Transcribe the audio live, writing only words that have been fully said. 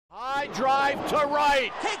Line drive to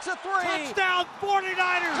right. Takes a three. Touchdown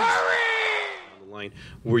 49ers. Hurry! Line.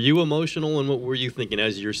 Were you emotional, and what were you thinking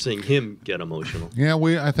as you're seeing him get emotional? Yeah,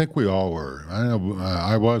 I think we all were. I know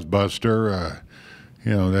I was Buster.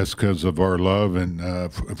 You know, that's because of our love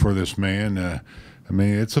and for this man. I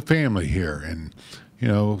mean, it's a family here, and you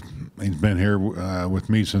know, he's been here with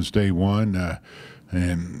me since day one,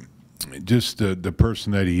 and just the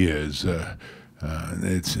person that he is.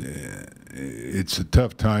 It's a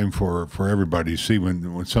tough time for everybody to see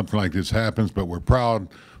when something like this happens, but we're proud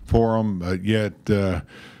for him. But yet, you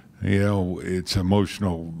know, it's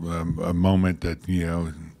emotional a moment that, you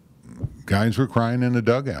know, guys were crying in the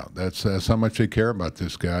dugout. That's how much they care about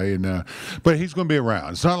this guy. And but he's going to be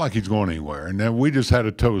around. It's not like he's going anywhere. And we just had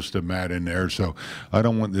a toast to Matt in there, so I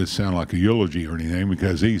don't want this to sound like a eulogy or anything,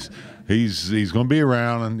 because he's going to be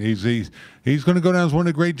around, and he's going to go down as one of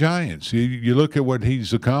the great Giants. You look at what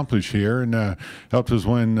he's accomplished here, and helped us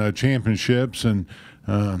win championships, and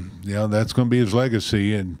you know, that's going to be his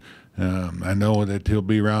legacy. And I know that he'll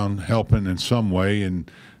be around helping in some way. And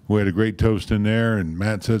we had a great toast in there, and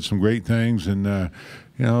Matt said some great things. And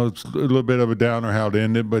you know, it's a little bit of a downer how it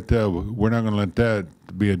ended, but we're not going to let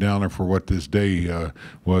that be a downer for what this day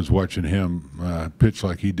was, watching him pitch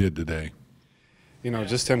like he did today. You know,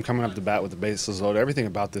 just him coming up the bat with the bases loaded, everything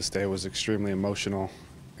about this day was extremely emotional.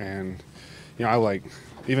 And, you know,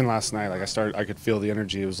 even last night, I could feel the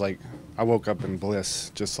energy. It was like I woke up in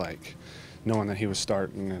bliss, just like knowing that he was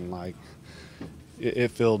starting, and like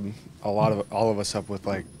it filled all of us up with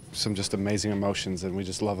like some just amazing emotions, and we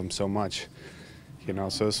just love him so much. You know,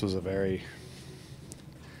 so this was a very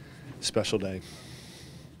special day.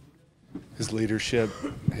 His leadership,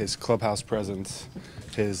 his clubhouse presence,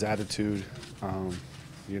 his attitude,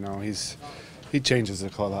 you know, he changes the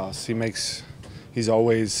clubhouse. He's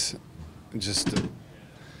always just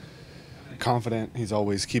confident. He's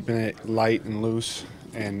always keeping it light and loose,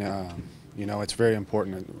 and you know, it's very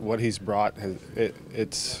important. What he's brought,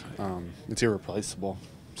 it's irreplaceable.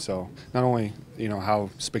 So not only, you know, how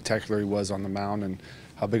spectacular he was on the mound and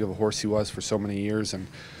how big of a horse he was for so many years, and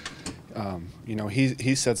you know,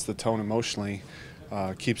 he sets the tone emotionally,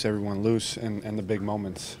 keeps everyone loose in the big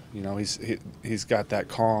moments. You know, he's got that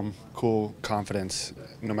calm, cool confidence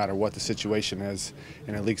no matter what the situation is,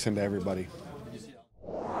 and it leaks into everybody.